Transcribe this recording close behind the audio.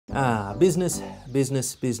Business,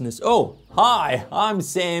 business, business. Oh, hi, I'm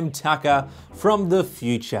Sam Tucker from the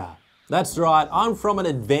future. That's right, I'm from an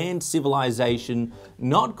advanced civilization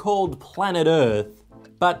not called planet Earth,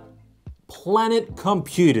 but Planet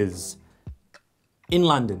Computers in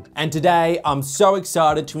London. And today I'm so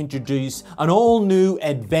excited to introduce an all-new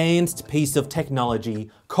advanced piece of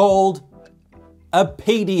technology called a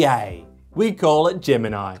PDA. We call it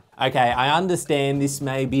Gemini. Okay, I understand this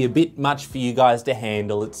may be a bit much for you guys to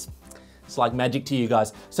handle. It's like magic to you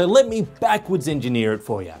guys. So let me backwards engineer it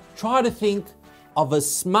for you. Try to think of a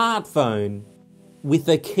smartphone with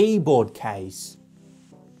a keyboard case.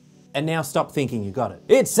 And now stop thinking you got it.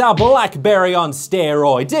 It's a BlackBerry on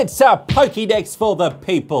steroids. It's a Pokédex for the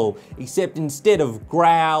people. Except instead of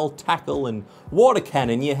growl, tackle, and water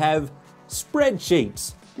cannon, you have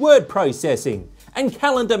spreadsheets, word processing, and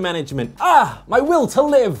calendar management. My will to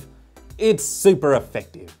live. It's super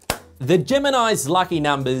effective. The Gemini's lucky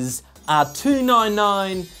numbers are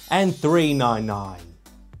 $299 and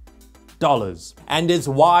 $399. And its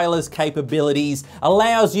wireless capabilities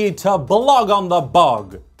allows you to blog on the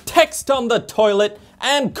bog, text on the toilet,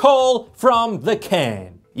 and call from the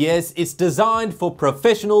can. Yes, it's designed for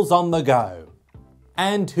professionals on the go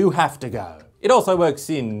and who have to go. It also works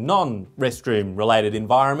in non-restroom related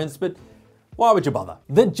environments, but why would you bother?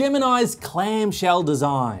 The Gemini's clamshell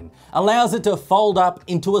design allows it to fold up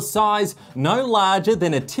into a size no larger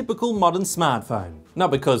than a typical modern smartphone.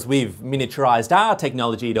 Not because we've miniaturized our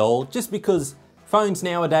technology at all, just because phones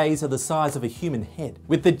nowadays are the size of a human head.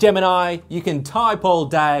 With the Gemini, you can type all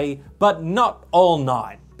day, but not all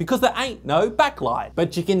night, because there ain't no backlight.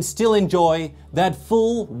 But you can still enjoy that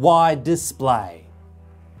full wide display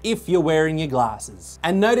if you're wearing your glasses.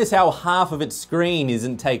 And notice how half of its screen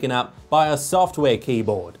isn't taken up by a software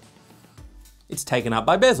keyboard. It's taken up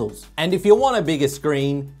by bezels. And if you want a bigger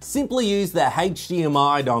screen, simply use the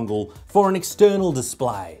HDMI dongle for an external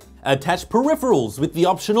display. Attach peripherals with the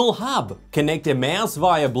optional hub. Connect a mouse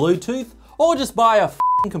via Bluetooth, or just buy a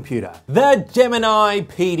computer. The Gemini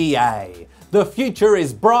PDA. The future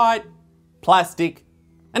is bright, plastic,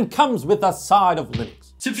 and comes with a side of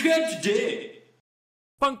Linux. Subscribe today.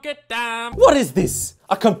 Punk it down. What is this?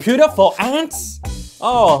 A computer for ants?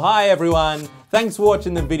 Oh, hi everyone. Thanks for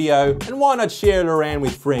watching the video, and why not share it around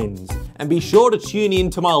with friends? And be sure to tune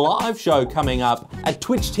in to my live show coming up at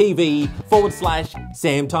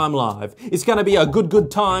twitch.tv/SAMTIME Live. It's gonna be a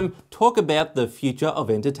good time. Talk about the future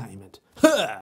of entertainment.